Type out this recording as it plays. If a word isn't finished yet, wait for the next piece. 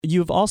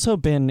You've also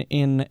been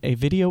in a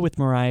video with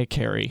Mariah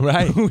Carey.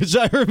 Right. Which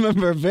I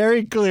remember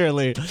very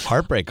clearly.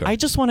 Heartbreaker. I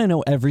just want to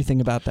know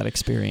everything about that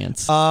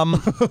experience. I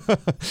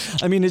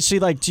mean, is she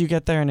like, do you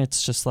get there and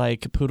it's just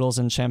like poodles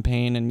and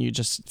champagne and you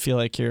just feel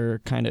like you're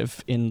kind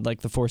of in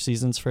like the Four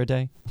Seasons for a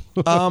day?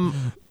 I'm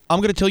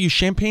going to tell you,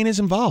 champagne is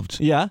involved.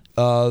 Yeah?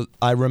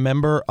 I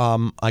remember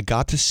I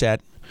got to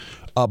set.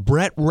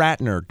 Brett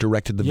Ratner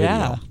directed the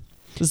video.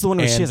 This is the one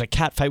where she has a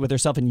cat fight with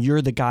herself and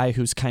you're the guy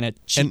who's kind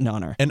of cheating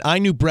on her. And I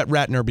knew Brett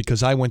Ratner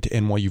because I went to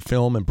NYU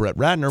Film and Brett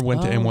Ratner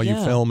went to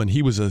NYU Film and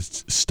he was a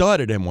stud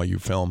at NYU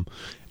Film.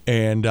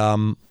 And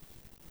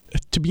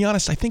to be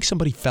honest, I think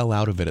somebody fell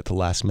out of it at the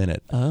last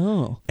minute.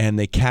 Oh. And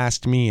they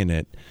cast me in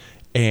it.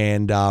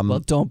 And well,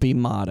 don't be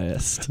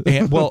modest.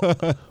 And well,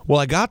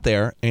 I got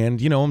there and,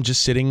 you know, I'm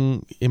just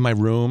sitting in my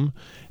room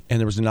and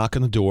there was a knock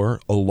on the door.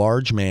 A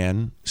large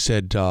man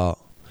said,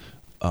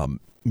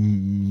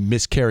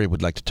 Miss Carey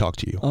would like to talk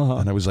to you.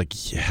 And I was like,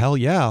 hell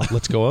yeah,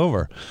 let's go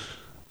over.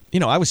 You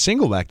know, I was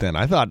single back then.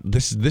 I thought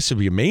this would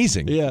be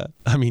amazing. Yeah.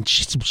 I mean,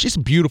 she's a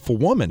beautiful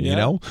woman, you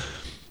know?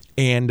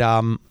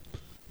 And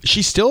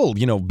she's still,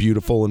 you know,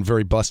 beautiful and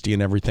very busty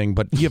and everything.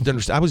 But you have to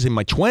understand, I was in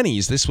my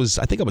 20s.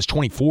 I think I was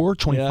 24,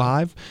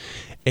 25.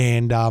 Yeah.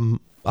 And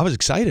I was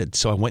excited.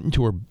 So I went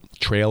into her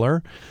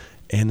trailer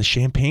and the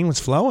champagne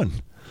was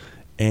flowing.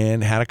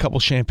 And had a couple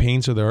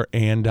champagnes with her.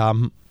 And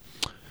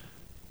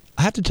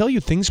I have to tell you,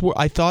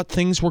 I thought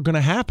things were going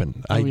to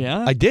happen.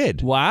 I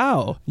did.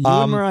 Wow. You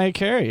and Mariah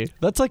Carey.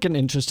 That's like an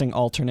interesting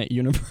alternate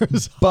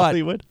universe.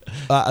 Hollywood.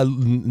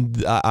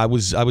 I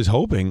was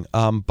hoping.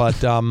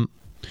 But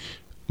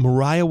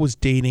Mariah was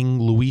dating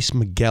Luis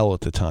Miguel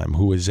at the time,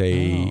 who is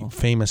a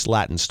famous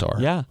Latin star.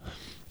 Yeah.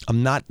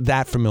 I'm not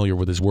that familiar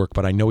with his work,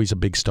 but I know he's a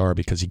big star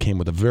because he came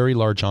with a very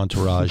large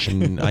entourage,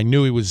 and I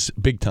knew he was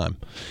big time.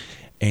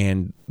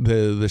 And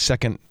the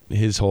second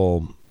his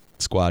whole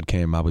squad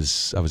came, I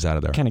was out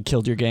of there. Kind of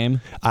killed your game.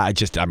 I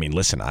mean,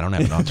 listen, I don't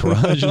have an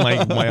entourage.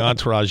 my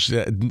entourage,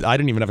 I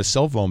didn't even have a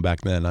cell phone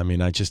back then. I mean,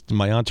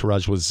 my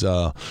entourage was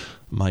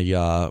my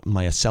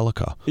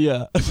Celica.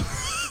 Yeah.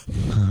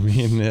 I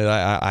mean,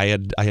 I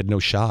had no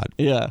shot.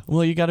 Yeah.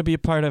 Well, you got to be a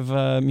part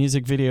of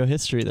music video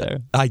history there.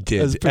 I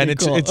did, and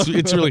it's cool.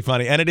 it's really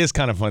funny, and it is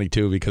kind of funny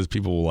too because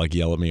people will like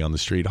yell at me on the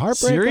street.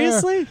 Heartbreaker.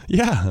 Seriously?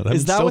 Yeah.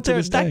 Is that what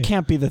that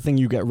can't be the thing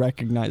you get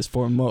recognized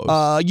for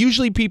most?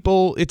 Usually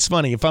people. It's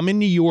funny if I'm in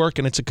New York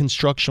and it's a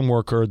construction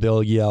worker,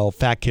 they'll yell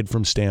 "Fat Kid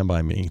from Stand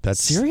By Me."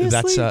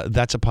 Seriously?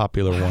 That's a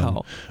popular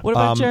one. What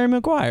about Jerry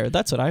Maguire?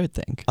 That's what I would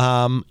think.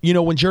 You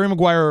know, when Jerry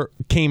Maguire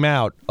came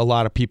out, a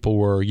lot of people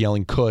were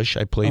yelling "Kush."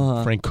 I played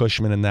Frank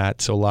Cushman in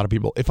that, so a lot of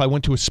people. If I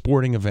went to a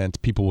sporting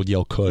event, people would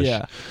yell "Kush."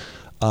 Yeah.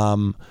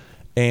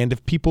 And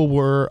if people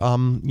were,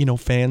 you know,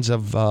 fans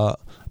of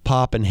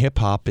pop and hip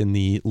hop in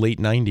the late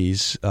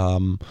 '90s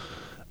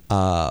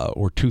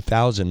or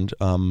 2000,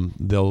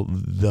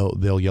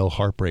 they'll yell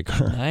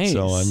 "Heartbreaker." Nice.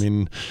 So I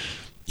mean,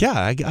 yeah,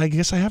 I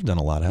guess I have done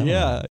a lot, haven't I?